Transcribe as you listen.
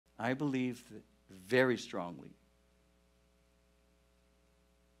I believe very strongly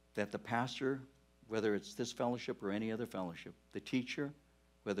that the pastor, whether it's this fellowship or any other fellowship, the teacher,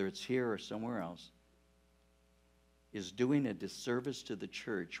 whether it's here or somewhere else, is doing a disservice to the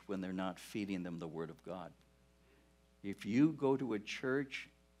church when they're not feeding them the Word of God. If you go to a church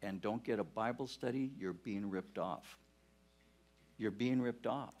and don't get a Bible study, you're being ripped off. You're being ripped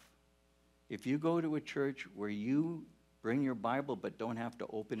off. If you go to a church where you bring your Bible but don't have to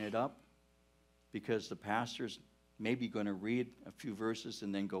open it up because the pastor's maybe going to read a few verses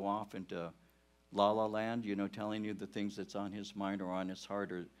and then go off into la-la land, you know, telling you the things that's on his mind or on his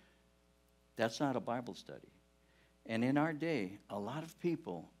heart, or that's not a Bible study. And in our day, a lot of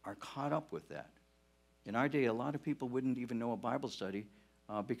people are caught up with that. In our day, a lot of people wouldn't even know a Bible study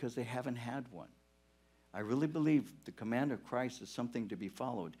because they haven't had one. I really believe the command of Christ is something to be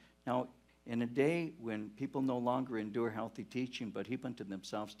followed. Now, in a day when people no longer endure healthy teaching, but heap unto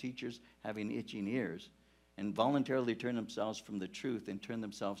themselves teachers having itching ears, and voluntarily turn themselves from the truth and turn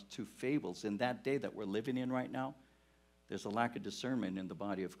themselves to fables, in that day that we're living in right now, there's a lack of discernment in the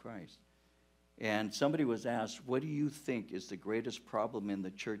body of Christ. And somebody was asked, what do you think is the greatest problem in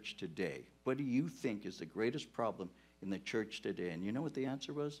the church today? What do you think is the greatest problem in the church today? And you know what the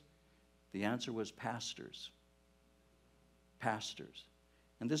answer was? The answer was pastors. Pastors.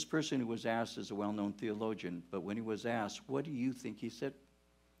 And this person who was asked is a well-known theologian, but when he was asked, what do you think? He said,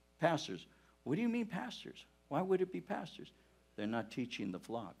 pastors. What do you mean pastors? Why would it be pastors? They're not teaching the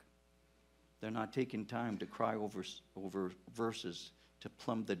flock. They're not taking time to cry over verses, to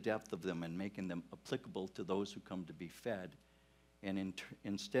plumb the depth of them and making them applicable to those who come to be fed. And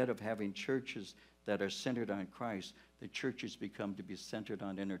instead of having churches that are centered on Christ, the churches become to be centered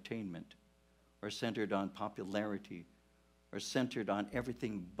on entertainment, or centered on popularity, or centered on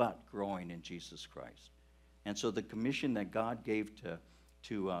everything but growing in Jesus Christ. And so the commission that God gave to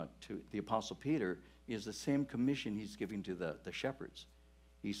the Apostle Peter is the same commission he's giving to the shepherds.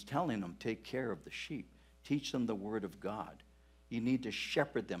 He's telling them, take care of the sheep. Teach them the Word of God. You need to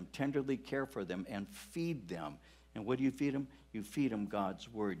shepherd them, tenderly care for them, and feed them. And what do you feed them? You feed them God's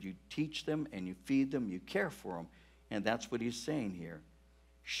Word. You teach them and you feed them, you care for them. And that's what he's saying here.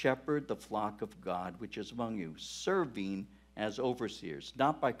 Shepherd the flock of God which is among you, serving as overseers,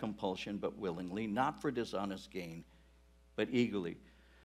 not by compulsion but willingly, not for dishonest gain, but eagerly.